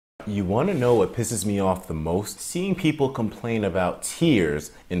You want to know what pisses me off the most? Seeing people complain about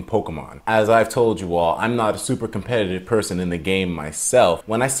tiers in Pokemon. As I've told you all, I'm not a super competitive person in the game myself.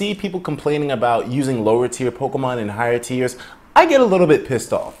 When I see people complaining about using lower tier Pokemon in higher tiers, I get a little bit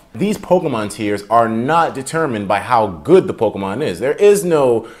pissed off. These Pokemon tiers are not determined by how good the Pokemon is. There is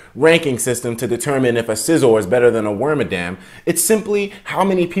no ranking system to determine if a Scizor is better than a Wormadam. It's simply how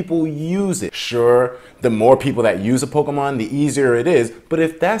many people use it. Sure, the more people that use a Pokemon, the easier it is. But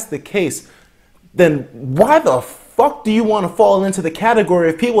if that's the case, then why the fuck do you want to fall into the category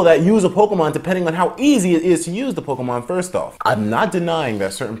of people that use a Pokemon depending on how easy it is to use the Pokemon first off? I'm not denying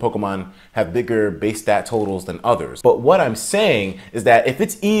that certain Pokemon have bigger base stat totals than others, but what I'm saying is that if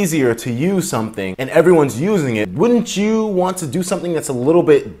it's easier to use something and everyone's using it, wouldn't you want to do something that's a little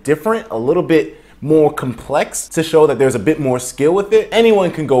bit different, a little bit more complex to show that there's a bit more skill with it?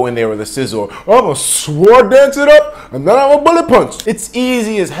 Anyone can go in there with a Scizor. I'm gonna sword dance it up and then I'm a bullet punch. It's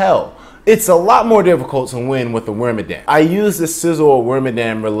easy as hell. It's a lot more difficult to win with the Wormadam. I use the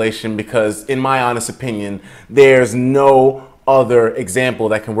Scizor-Wormadam relation because, in my honest opinion, there's no other example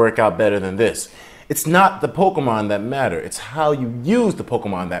that can work out better than this. It's not the Pokemon that matter, it's how you use the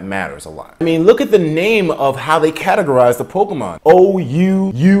Pokemon that matters a lot. I mean, look at the name of how they categorize the Pokemon.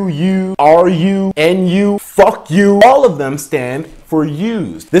 O-U, U-U, R-U, N-U, fuck you. All of them stand for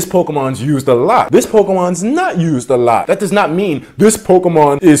used. This Pokemon's used a lot. This Pokemon's not used a lot. That does not mean this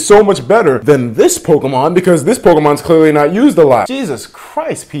Pokemon is so much better than this Pokemon because this Pokemon's clearly not used a lot. Jesus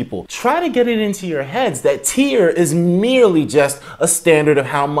Christ, people. Try to get it into your heads that tier is merely just a standard of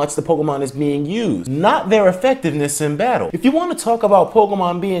how much the Pokemon is being used, not their effectiveness in battle. If you want to talk about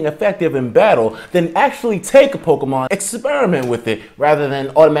Pokemon being effective in battle, then actually take a Pokemon, experiment with it, rather than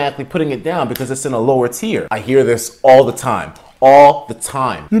automatically putting it down because it's in a lower tier. I hear this all the time. All the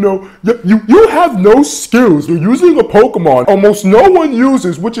time. You know, you have no skills. You're using a Pokemon almost no one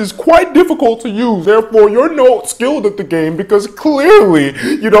uses, which is quite difficult to use. Therefore, you're not skilled at the game because clearly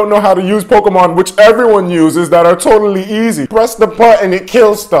you don't know how to use Pokemon, which everyone uses, that are totally easy. Press the button, it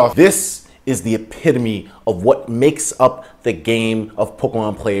kills stuff. This is the epitome of what makes up the game of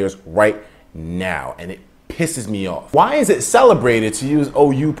Pokemon players right now, and it pisses me off. Why is it celebrated to use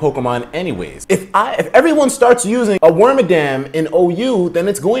OU Pokemon anyways? If everyone starts using a Wormadam in OU, then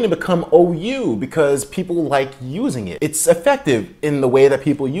it's going to become OU because people like using it. It's effective in the way that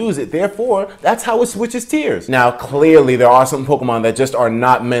people use it. Therefore, that's how it switches tiers. Now, clearly there are some Pokemon that just are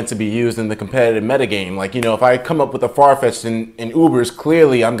not meant to be used in the competitive metagame. Like, you know, if I come up with a Farfetch'd in Ubers,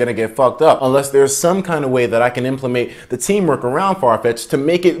 clearly I'm gonna get fucked up unless there's some kind of way that I can implement the teamwork around Farfetch'd to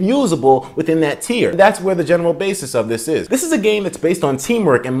make it usable within that tier. That's where the general basis of this is. This is a game that's based on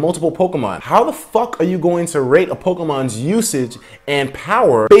teamwork and multiple Pokemon. How the fuck are you going to rate a Pokemon's usage and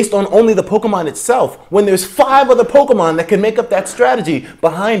power based on only the Pokemon itself when there's 5 other Pokemon that can make up that strategy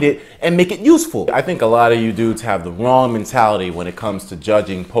behind it and make it useful? I think a lot of you dudes have the wrong mentality when it comes to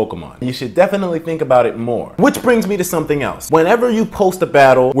judging Pokemon. You should definitely think about it more. Which brings me to something else. Whenever you post a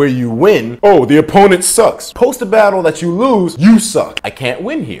battle where you win, oh, the opponent sucks. Post a battle that you lose, you suck. I can't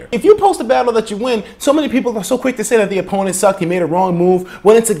win here. If you post a battle that you win, so many people are so quick to say that the opponent sucked, he made a wrong move,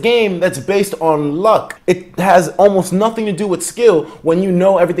 when it's a game that's based on luck. It has almost nothing to do with skill when you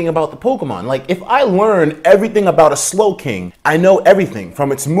know everything about the Pokemon. Like, if I learn everything about a Slowking, I know everything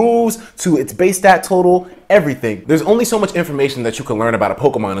from its moves to its base stat total, everything. There's only so much information that you can learn about a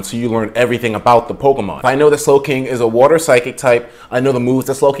Pokemon until you learn everything about the Pokemon. If I know that Slowking is a water psychic type, I know the moves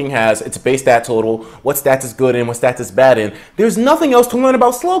that Slowking has, its base stat total, what stats is good in, what stats is bad in. There's nothing else to learn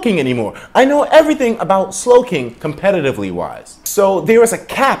about Slowking anymore. I know everything about Slowking competitively wise. So there is a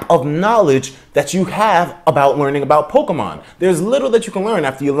cap of knowledge that you have about learning about Pokemon. There's little that you can learn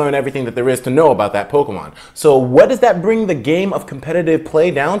after you learn everything that there is to know about that Pokemon. So what does that bring the game of competitive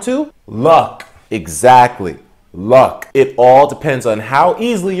play down to? Luck. Exactly. Luck. It all depends on how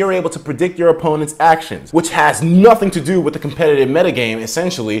easily you're able to predict your opponent's actions, which has nothing to do with the competitive metagame,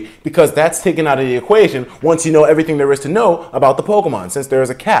 essentially, because that's taken out of the equation once you know everything there is to know about the Pokemon, since there is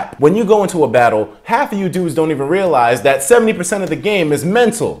a cap. When you go into a battle, half of you dudes don't even realize that 70% of the game is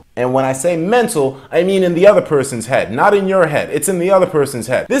mental. And when I say mental, I mean in the other person's head, not in your head. It's in the other person's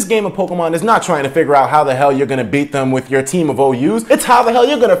head. This game of Pokemon is not trying to figure out how the hell you're gonna beat them with your team of OUs. It's how the hell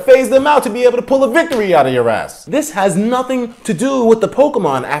you're gonna phase them out to be able to pull a victory out of your ass. This has nothing to do with the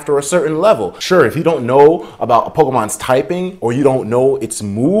Pokemon after a certain level. Sure, if you don't know about a Pokemon's typing or you don't know its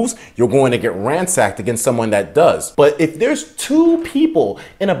moves, you're going to get ransacked against someone that does. But if there's 2 people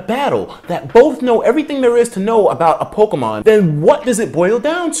in a battle that both know everything there is to know about a Pokemon, then what does it boil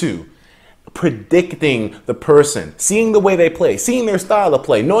down to? Predicting the person, seeing the way they play, seeing their style of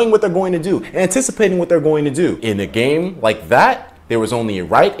play, knowing what they're going to do, anticipating what they're going to do. In a game like that, There was only a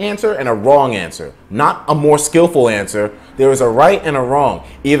right answer and a wrong answer, not a more skillful answer. There was a right and a wrong.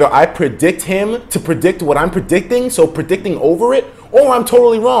 Either I predict him to predict what I'm predicting, so predicting over it, or I'm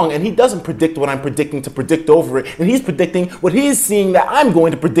totally wrong and he doesn't predict what I'm predicting to predict over it, and he's predicting what he's seeing that I'm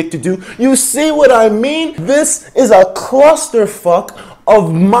going to predict to do. You see what I mean? This is a clusterfuck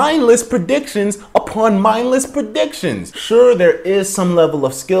of mindless predictions upon mindless predictions. Sure, there is some level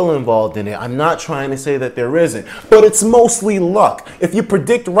of skill involved in it. I'm not trying to say that there isn't, but it's mostly luck. If you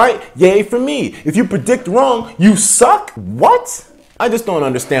predict right, yay for me. If you predict wrong, you suck? What? I just don't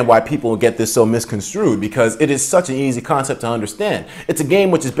understand why people get this so misconstrued, because it is such an easy concept to understand. It's a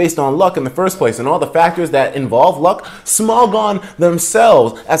game which is based on luck in the first place, and all the factors that involve luck, Smogon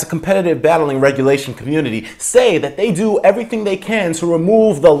themselves, as a competitive battling regulation community, say that they do everything they can to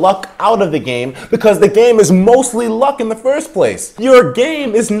remove the luck out of the game, because the game is mostly luck in the first place. Your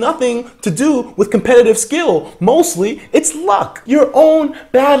game is nothing to do with competitive skill. Mostly, it's luck. Your own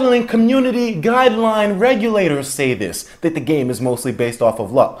battling community guideline regulators say this, that the game is mostly based off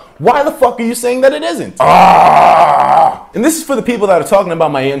of luck. Why the fuck are you saying that it isn't? And this is for the people that are talking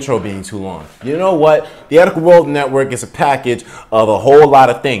about my intro being too long. You know what? The EtikaWorldNetwork is a package of a whole lot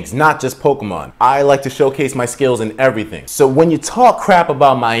of things, not just Pokemon. I like to showcase my skills in everything. So when you talk crap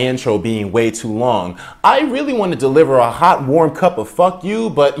about my intro being way too long, I really want to deliver a hot, warm cup of fuck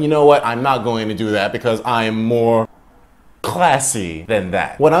you, but you know what? I'm not going to do that because I am more classy than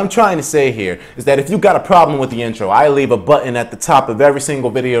that. What I'm trying to say here is that if you got a problem with the intro, I leave a button at the top of every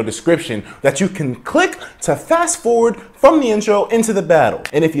single video description that you can click to fast forward from the intro into the battle.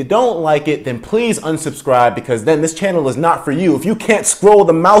 And if you don't like it, then please unsubscribe, because then this channel is not for you if you can't scroll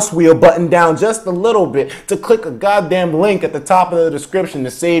the mouse wheel button down just a little bit to click a goddamn link at the top of the description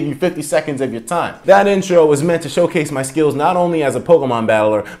to save you 50 seconds of your time. That intro was meant to showcase my skills not only as a Pokemon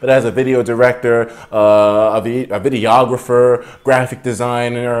battler, but as a video director, a videographer, graphic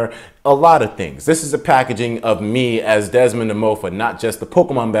designer, a lot of things. This is a packaging of me as Desmond Amofa, not just the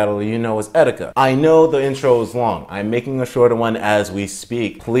Pokemon battler you know as Etika. I know the intro is long. I'm making a shorter one as we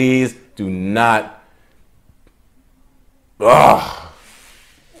speak. Please do not... Ugh.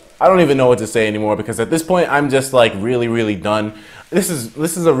 I don't even know what to say anymore, because at this point I'm just like really done. This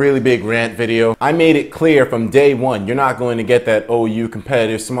is a really big rant video. I made it clear from day one, you're not going to get that OU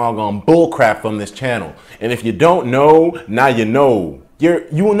competitive Smogon bullcrap from this channel. And if you don't know, now you know.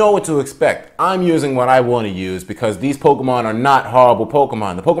 You will know what to expect. I'm using what I want to use because these Pokemon are not horrible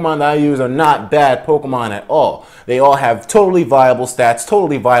Pokemon. The Pokemon that I use are not bad Pokemon at all. They all have totally viable stats,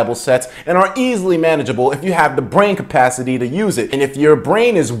 totally viable sets, and are easily manageable if you have the brain capacity to use it. And if your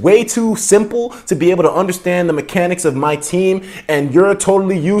brain is way too simple to be able to understand the mechanics of my team, and you're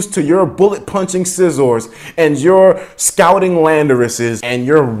totally used to your bullet punching Scizors and your scouting Landorises and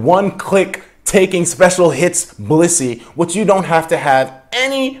your one-click taking special hits Blissey, which you don't have to have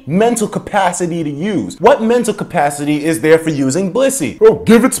any mental capacity to use. What mental capacity is there for using Blissey? Oh,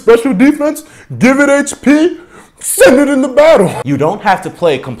 give it special defense, give it HP, send it in the battle. You don't have to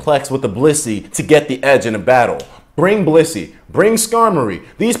play complex with the Blissey to get the edge in a battle. Bring Blissey, bring Skarmory.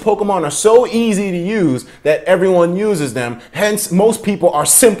 These Pokemon are so easy to use that everyone uses them, hence most people are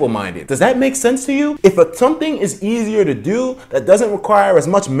simple-minded. Does that make sense to you? If something is easier to do that doesn't require as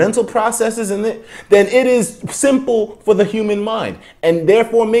much mental processes in it, then it is simple for the human mind, and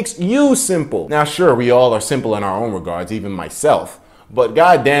therefore makes you simple. Now sure, we all are simple in our own regards, even myself. But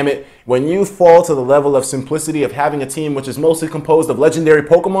god damn it, when you fall to the level of simplicity of having a team which is mostly composed of legendary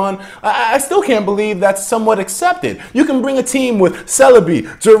Pokemon, I still can't believe that's somewhat accepted. You can bring a team with Celebi,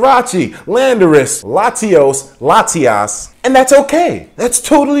 Jirachi, Landorus, Latias, and that's okay. That's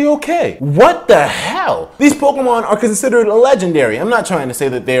totally okay. What the hell? These Pokemon are considered legendary. I'm not trying to say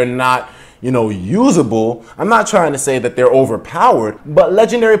that they're not, you know, usable. I'm not trying to say that they're overpowered, but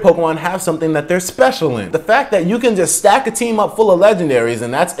legendary Pokemon have something that they're special in. The fact that you can just stack a team up full of legendaries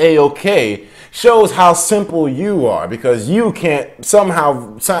and that's a-okay shows how simple you are, because you can't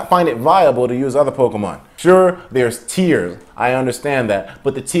somehow find it viable to use other Pokemon. Sure, there's tiers, I understand that,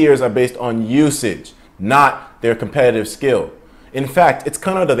 but the tiers are based on usage, not their competitive skill. In fact, it's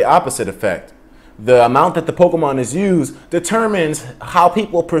kind of the opposite effect. The amount that the Pokemon is used determines how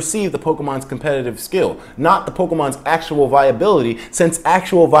people perceive the Pokemon's competitive skill, not the Pokemon's actual viability, since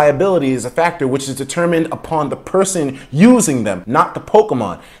actual viability is a factor which is determined upon the person using them, not the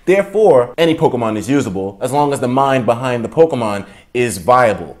Pokemon. Therefore, any Pokemon is usable as long as the mind behind the Pokemon is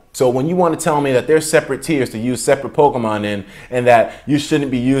viable. So when you want to tell me that there's separate tiers to use separate Pokemon in, and that you shouldn't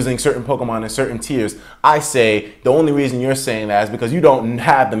be using certain Pokemon in certain tiers, I say the only reason you're saying that is because you don't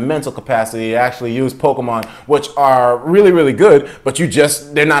have the mental capacity to actually use Pokemon which are really good, but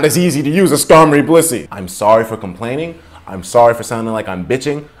they're not as easy to use as Skarmory, Blissey. I'm sorry for complaining. I'm sorry for sounding like I'm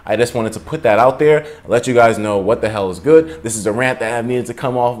bitching. I just wanted to put that out there and let you guys know what the hell is good. This is a rant that I've needed to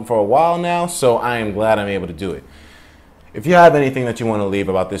come off for a while now, so I am glad I'm able to do it. If you have anything that you want to leave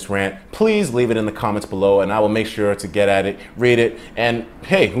about this rant, please leave it in the comments below and I will make sure to get at it, read it, and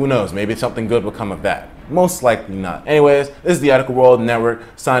hey, who knows, maybe something good will come of that. Most likely not. Anyways, this is the Etika World Network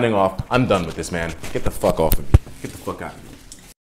signing off. I'm done with this, man. Get the fuck off of me. Get the fuck out of me.